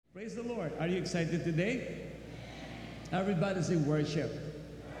Praise the Lord. Are you excited today? Everybody say worship.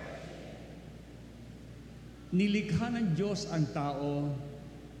 Nilikha ng Diyos ang tao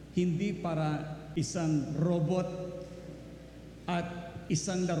hindi para isang robot at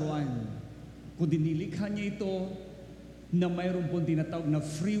isang laruan, kundi nilikha niya ito na mayroon pong tinatawag na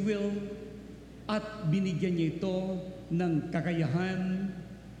free will at binigyan niya ito ng kakayahan,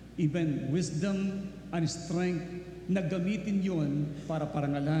 even wisdom and strength na gamitin yon para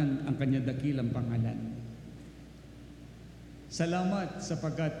parangalan ang kanyang dakilang pangalan. Salamat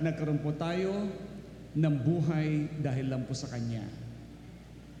sapagkat nagkaroon po tayo ng buhay dahil lang po sa Kanya.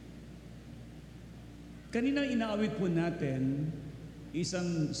 Kanina inaawit po natin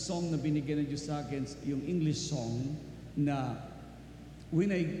isang song na binigyan ng Diyos sa akin, yung English song na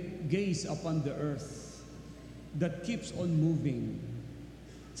When I Gaze Upon the Earth That Keeps On Moving.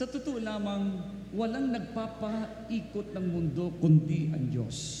 Sa totoo lamang, walang nagpapaikot ng mundo kundi ang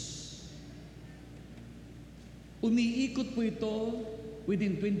Diyos. Umiikot po ito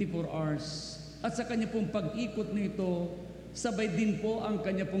within 24 hours. At sa kanya pong pag-ikot nito, sabay din po ang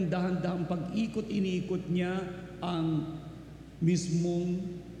kanya pong dahan-dahang pag-ikot, iniikot niya ang mismong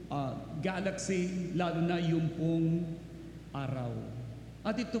galaxy, lalo na yung pong araw.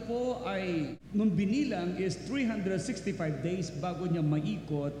 At ito po ay, nung binilang is 365 days bago niya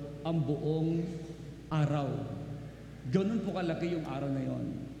maikot ang buong araw. Ganun po kalaki yung araw na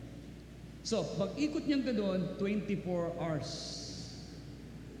yon. So, pag-ikot niyang ganoon, 24 hours.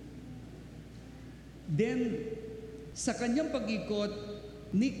 Then, sa kanyang pag-ikot,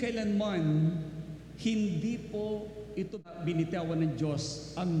 ni kailanman, hindi po ito binitawan ng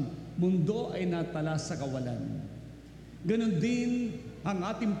Diyos. Ang mundo ay natala sa kawalan. Ganon din ang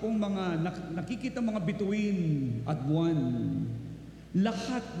ating pong mga nakikita mga bituin at buwan.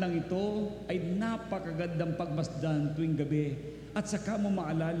 Lahat ng ito ay napakagandang pagmasdan tuwing gabi. At saka mo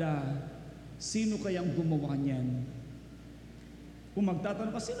maalala, sino kayang gumawa niyan? Kung magtatanong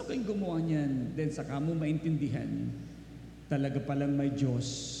ka, sino kayang gumawa niyan? Then saka mo maintindihan, talaga palang may Diyos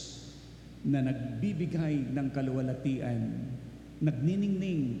na nagbibigay ng kaluwalhatian.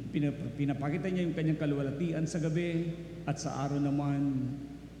 Nagniningning, pinapakita niya yung kanyang kaluwalhatian sa gabi at sa araw naman,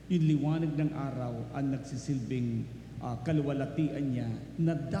 yung liwanag ng araw ang nagsisilbing kaluwalhatian niya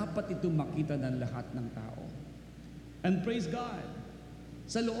na dapat ito makita ng lahat ng tao. And praise God,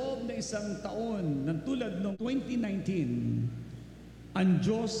 sa loob ng isang taon, ng tulad ng 2019, ang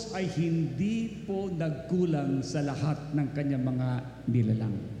Diyos ay hindi po nagkulang sa lahat ng kanyang mga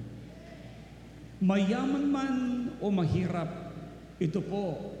nilalang. Mayaman man o mahirap, ito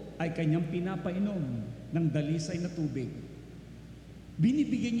po ay kanyang pinapainom ng dalisay na tubig.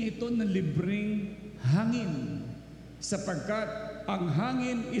 Binibigyan niya ito ng libreng hangin sapagkat ang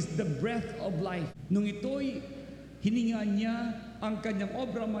hangin is the breath of life. Nung ito'y hininga niya ang kanyang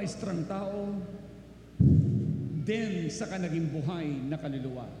obra maestrang tao, then saka naging buhay na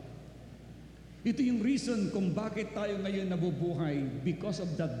kaluluwa. Ito yung reason kung bakit tayo ngayon nabubuhay, because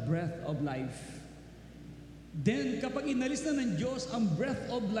of that breath of life. Then kapag inalis na ng Diyos ang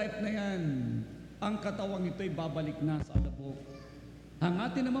breath of life na yan, ang katawang ito'y babalik na sa alabok. Ang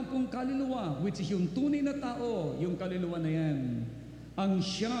atin naman pong kaluluwa, which is yung tunay na tao, yung kaluluwa na yan, ang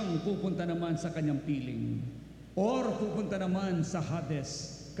siyang pupunta naman sa kanyang piling. Or pupunta naman sa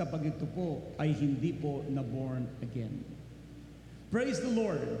Hades kapag ito po ay hindi po na-born again. Praise the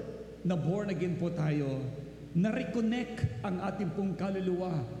Lord! Na-born again po tayo. Na-reconnect ang ating pong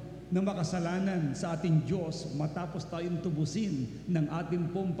kaluluwa na makasalanan sa ating Diyos matapos tayong tubusin ng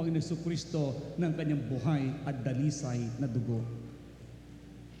ating pong Panginoon Jesucristo ng kanyang buhay at dalisay na dugo.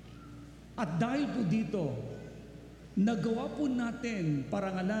 At dahil po dito, nagawa po natin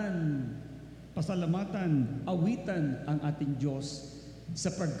parangalan, pasalamatan, awitan ang ating Diyos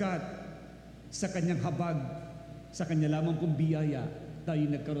sapagkat sa kanyang habag, sa kanya lamang pong biyaya, tayo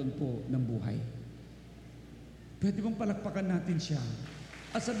nagkaroon po ng buhay. Pwede bang palakpakan natin siya?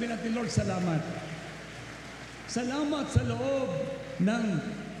 At sabihin natin, Lord, salamat. Salamat sa loob ng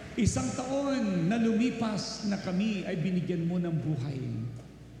isang taon na lumipas na kami ay binigyan mo ng buhay.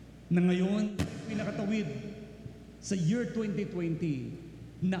 Na ngayon, pinakatawid sa year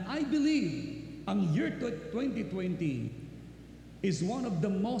 2020 na I believe ang year 2020 is one of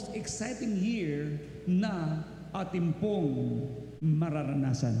the most exciting year na ating pong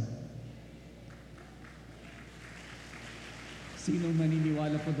mararanasan. Sino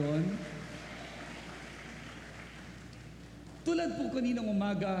maniniwala po doon? Tulad po kaninang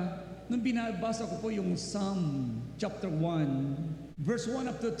umaga, nung binabasa ko po yung Psalm chapter 1, verse 1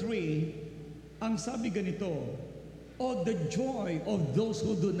 up to 3, ang sabi ganito, "Oh, the joy of those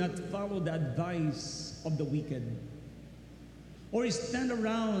who do not follow the advice of the wicked, or stand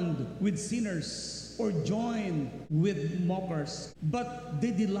around with sinners, or join with mockers, but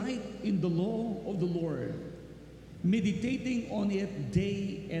they delight in the law of the Lord, meditating on it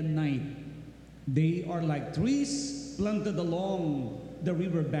day and night. They are like trees planted along the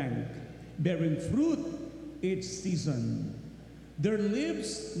river bank, bearing fruit each season. Their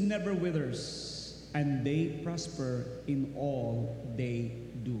leaves never withers, and they prosper in all they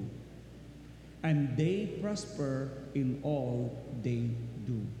do. And they prosper in all they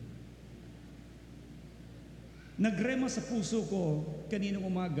do. Nagrema sa puso ko kaninang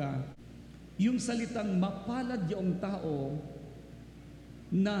umaga yung salitang mapalad yung tao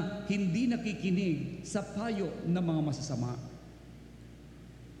na hindi nakikinig sa payo ng mga masasama.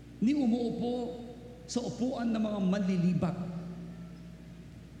 Ni umuupo sa upuan ng mga manlilibak,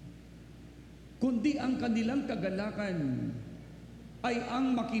 kundi ang kanilang kagalakan ay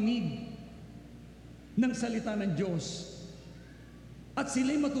ang makinig ng salita ng Diyos. At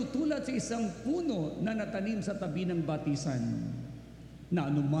sila'y matutulad sa isang puno na natanim sa tabi ng batisan, na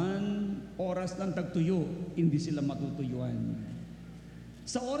anuman oras ng tagtuyo, hindi sila matutuyuan.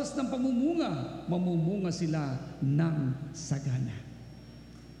 Sa oras ng pamumunga, mamumunga sila ng sagana.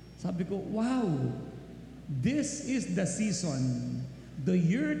 Sabi ko, wow, this is the season. The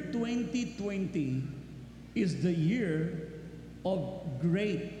year 2020 is the year of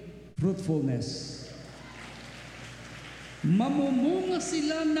great fruitfulness. Mamumunga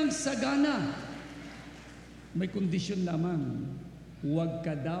sila ng sagana. May kondisyon lamang, huwag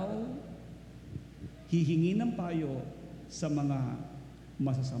ka daw hihingi ng payo sa mga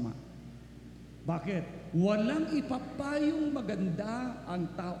masasama. Bakit? Walang ipapayong maganda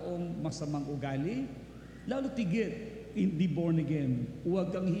ang taong masamang ugali, lalo tigit, hindi born again. Huwag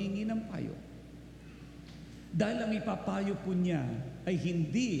kang hihingi ng payo. Dahil ang ipapayo po niya ay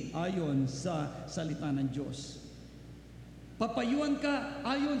hindi ayon sa salita ng Diyos. Papayuan ka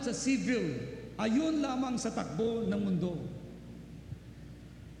ayon sa civil, ayon lamang sa takbo ng mundo.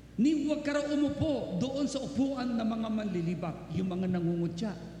 Ni huwag ka raw umupo doon sa upuan ng mga manlilibak, yung mga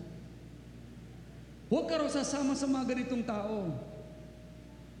nangungutya. Huwag ka raw sasama sa mga ganitong tao.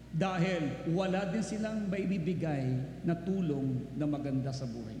 Dahil wala din silang maibibigay na tulong na maganda sa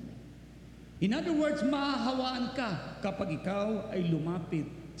buhay mo. In other words, mahahawaan ka kapag ikaw ay lumapit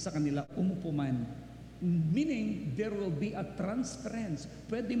sa kanila, umupo man. Meaning, there will be a transference.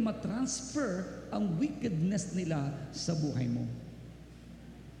 Pwede matransfer ang wickedness nila sa buhay mo.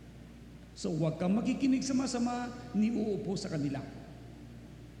 So huwag kang makikinig sa masama, ni uupo sa kanila.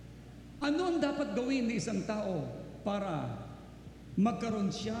 Ano ang dapat gawin ng isang tao para magkaroon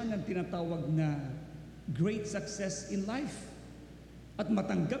siya ng tinatawag na great success in life at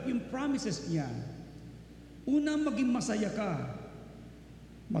matanggap yung promises niya? Una, maging masaya ka.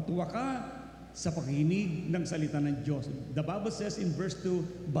 Matuwa ka sa pakikinig ng salita ng Diyos. The Bible says in verse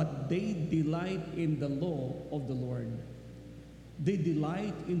 2, but they delight in the law of the Lord. They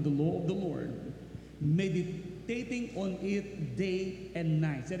delight in the law of the Lord, meditating on it day and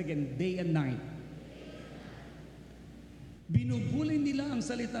night. Say it again, day and night. Binubuli nila ang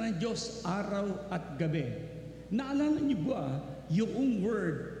salita ng Diyos araw at gabi. Naalala niyo ba yung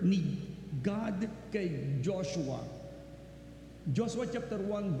word ni God kay Joshua? Joshua chapter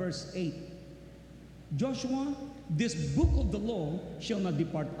 1 verse 8. Joshua, this book of the law shall not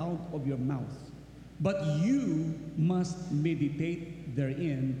depart out of your mouth, but you must meditate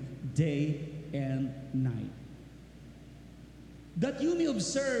therein day and night, that you may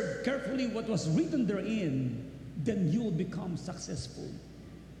observe carefully what was written therein, then you will become successful.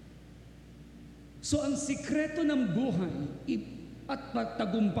 So ang sikreto ng buhay at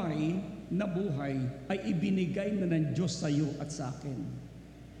pagtagumpay na buhay ay ibinigay na ng Diyos sa iyo at sa akin.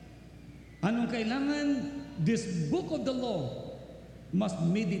 Anong kailangan? This book of the law must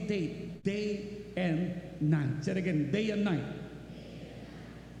meditate day and night. Say it again, day and night.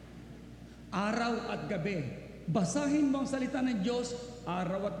 Araw at gabi. Basahin mo ang salita ng Diyos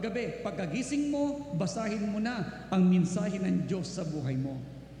araw at gabi. Pagkagising mo, basahin mo na ang mensahe ng Diyos sa buhay mo.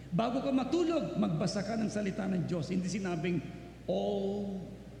 Bago ka matulog, magbasa ka ng salita ng Diyos. Hindi sinabing all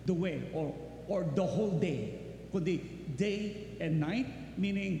the way or the whole day, kundi day and night,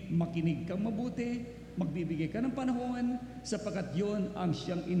 meaning makinig kang mabuti, magbibigay ka ng panahon, sapagkat yun ang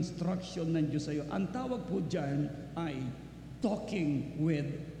siyang instruction ng Diyos sa iyo. Ang tawag po dyan ay talking with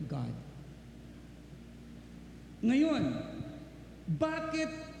God. Ngayon, bakit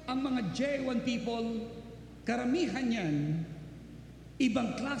ang mga J1 people, karamihan yan,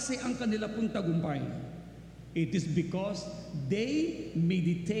 ibang klase ang kanila pong tagumpay? It is because they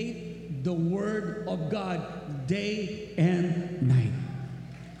meditate the Word of God day and night.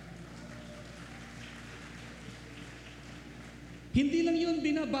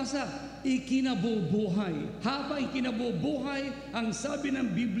 binabasa, ikinabubuhay. Habang ikinabubuhay, ang sabi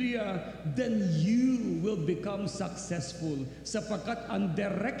ng Biblia, then you will become successful. Sapagkat ang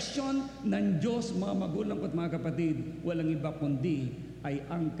direction ng Diyos, mga magulang ko at mga kapatid, walang iba kundi ay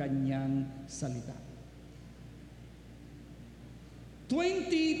ang kanyang salita.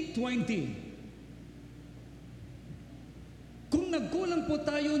 2020. Kung nagkulang po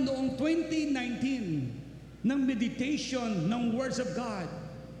tayo noong 2019, ng meditation, ng words of God,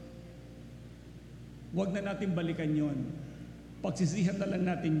 huwag na natin balikan yon. Pagsisihan na lang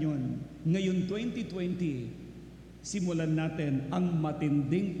natin yon. Ngayon 2020, simulan natin ang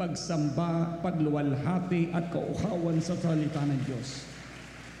matinding pagsamba, pagluwalhati at kauhawan sa salita ng Diyos.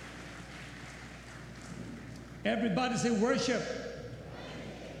 Everybody say worship.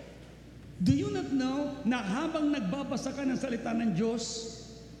 Do you not know na habang nagbabasa ka ng salita ng Diyos,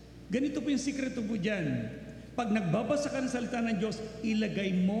 ganito po yung sikreto po dyan. Pag nagbabasa ka ng salita ng Diyos,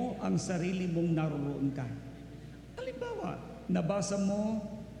 ilagay mo ang sarili mong naroon ka. Halimbawa, nabasa mo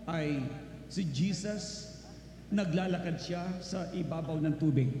ay si Jesus, naglalakad siya sa ibabaw ng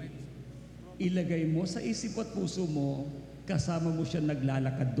tubig. Ilagay mo sa isip at puso mo, kasama mo siya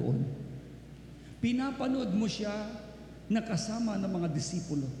naglalakad doon. Pinapanood mo siya na kasama ng mga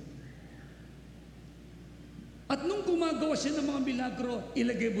disipulo. At nung gumagawa siya ng mga milagro,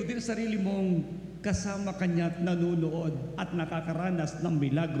 ilagay mo din sarili mong kasama kanya at nanunood at nakakaranas ng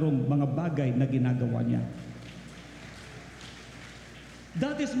milagrong mga bagay na ginagawa niya.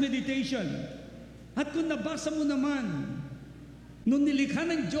 That is meditation. At kung nabasa mo naman, nung nilikha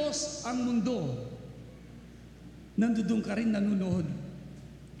ng Diyos ang mundo, nandoon ka rin nanunood.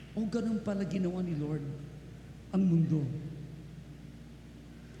 O ganun pala ginawa ni Lord ang mundo.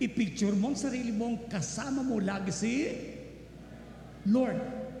 I-picture mo ang sarili mong kasama mo lagi si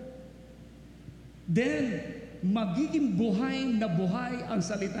Lord. Then, magiging buhay na buhay ang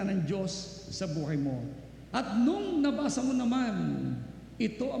salita ng Diyos sa buhay mo. At nung nabasa mo naman,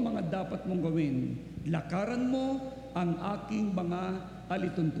 ito ang mga dapat mong gawin. Lakaran mo ang aking mga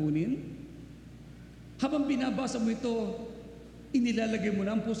alituntunin. Habang binabasa mo ito, inilalagay mo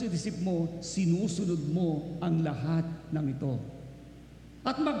na ang puso at isip mo, sinusunod mo ang lahat ng ito.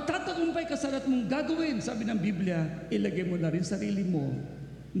 At magtatagumpay ka sa lahat mong gagawin, sabi ng Biblia, ilagay mo na rin sarili mo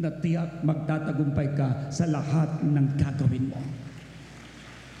na tiyak magtatagumpay ka sa lahat ng gagawin mo.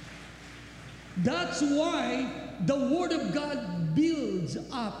 That's why the Word of God builds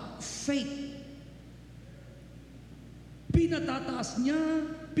up faith. Pinatataas niya,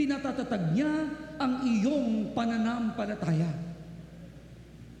 pinatatatag niya ang iyong pananampalataya.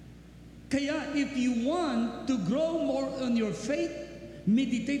 Kaya if you want to grow more on your faith,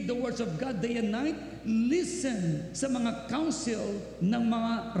 meditate the words of God day and night, listen sa mga counsel ng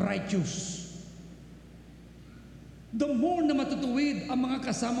mga righteous. The more na matutuwid ang mga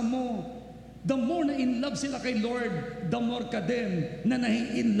kasama mo, the more na in love sila kay Lord, the more ka din na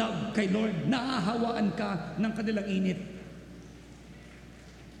in love kay Lord, naahawaan ka ng kanilang init.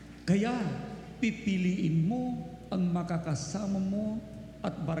 Kaya, pipiliin mo ang makakasama mo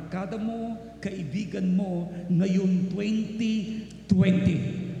at barkada mo, kaibigan mo ngayong 2020.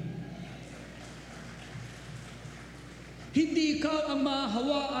 Hindi ikaw ang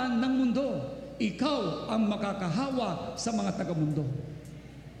mahahawaan ng mundo. Ikaw ang makakahawa sa mga taga-mundo.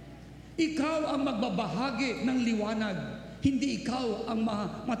 Ikaw ang magbabahagi ng liwanag. Hindi ikaw ang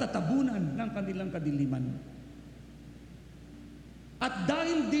matatabunan ng kanilang kadiliman. At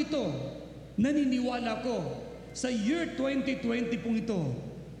dahil dito, naniniwala ko, sa year 2020 pong ito,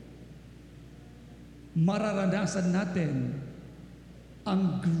 mararanasan natin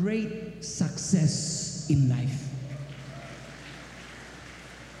ang great success in life.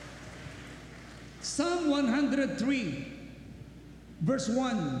 Psalm 103, verse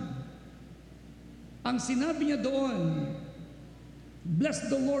 1, ang sinabi niya doon, bless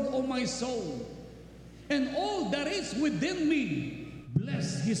the Lord, O my soul, and all that is within me,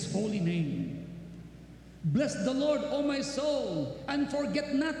 bless His holy name. Bless the Lord, O my soul, and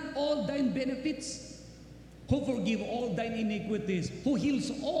forget not all thine benefits, who forgive all thine iniquities, who heals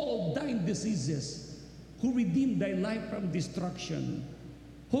all thine diseases, who redeemed thy life from destruction,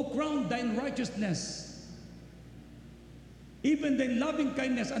 who crowned thine righteousness, even thy loving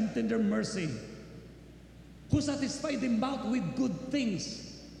kindness and tender mercy, who satisfied the mouth with good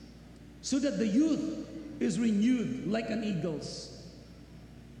things, so that the youth is renewed like an eagle's.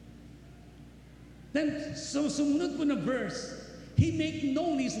 Then, so sumunod po na verse, He make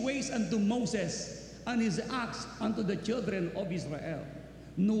known His ways unto Moses, and His acts unto the children of Israel.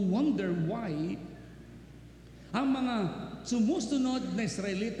 No wonder why ang mga sumusunod na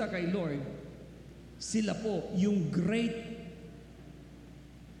Israelita kay Lord, sila po yung great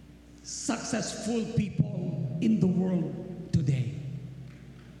successful people in the world today.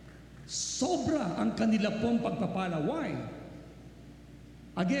 Sobra ang kanila pong pagpapala. Why?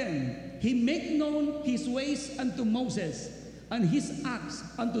 Again, He make known His ways unto Moses and His acts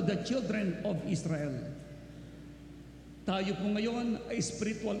unto the children of Israel. Tayo po ngayon ay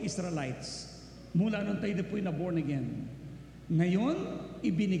spiritual Israelites. Mula nung tayo po na born again. Ngayon,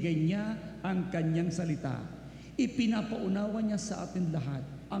 ibinigay niya ang kanyang salita. Ipinapaunawa niya sa atin lahat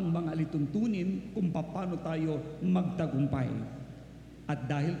ang mga lituntunin kung paano tayo magtagumpay. At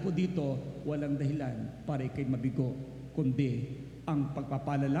dahil po dito, walang dahilan para ikay mabigo, kundi ang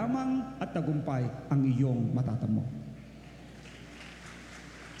pagpapala lamang at tagumpay ang iyong matatamo.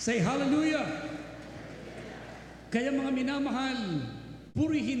 Say hallelujah! Kaya mga minamahal,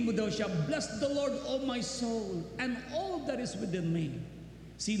 purihin mo daw siya. Bless the Lord, O my soul, and all that is within me.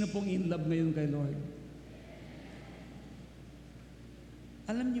 Sino pong in love ngayon kay Lord?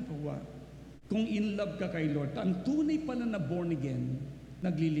 Alam niyo po ba, kung in love ka kay Lord, ang tunay pala na born again,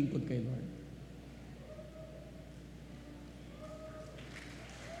 naglilingkod kay Lord.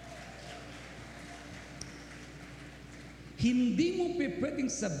 Hindi mo pwedeng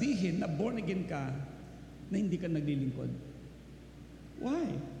sabihin na born again ka na hindi ka naglilingkod. Why?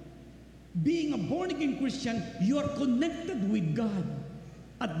 Being a born again Christian, you are connected with God.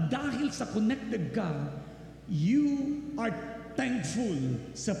 At dahil sa connected ka, you are thankful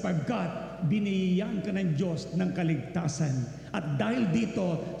sapagkat binigyan ka ng Diyos ng kaligtasan. At dahil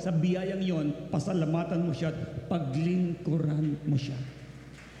dito, sa biyayang yon, pasalamatan mo siya at paglingkuran mo siya.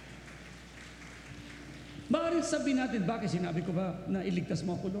 Maaaring sabihin natin, bakit sinabi ko ba na iligtas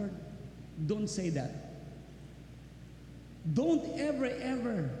mo ako, Lord? Don't say that. Don't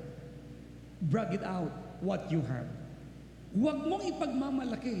ever brag it out what you have. Huwag mong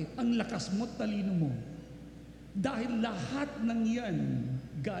ipagmamalaki ang lakas mo at talino mo. Dahil lahat ng yan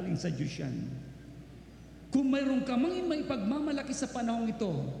galing sa Diyos yan. Kung mayroon ka mang maipagmamalaki sa panahong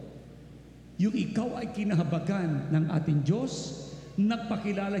ito, yung ikaw ay kinahabagan ng ating Diyos,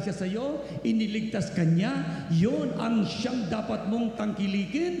 nagpakilala siya sa iyo, iniligtas ka niya, yon ang siyang dapat mong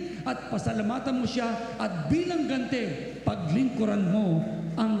tangkilikin at pasalamatan mo siya at bilang ganti, paglingkuran mo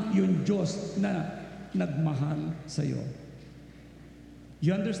ang iyong Diyos na nagmahal sa iyo.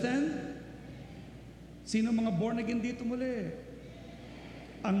 You understand? Sino mga born again dito muli?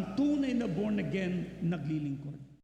 Ang tunay na born again, naglilingkod.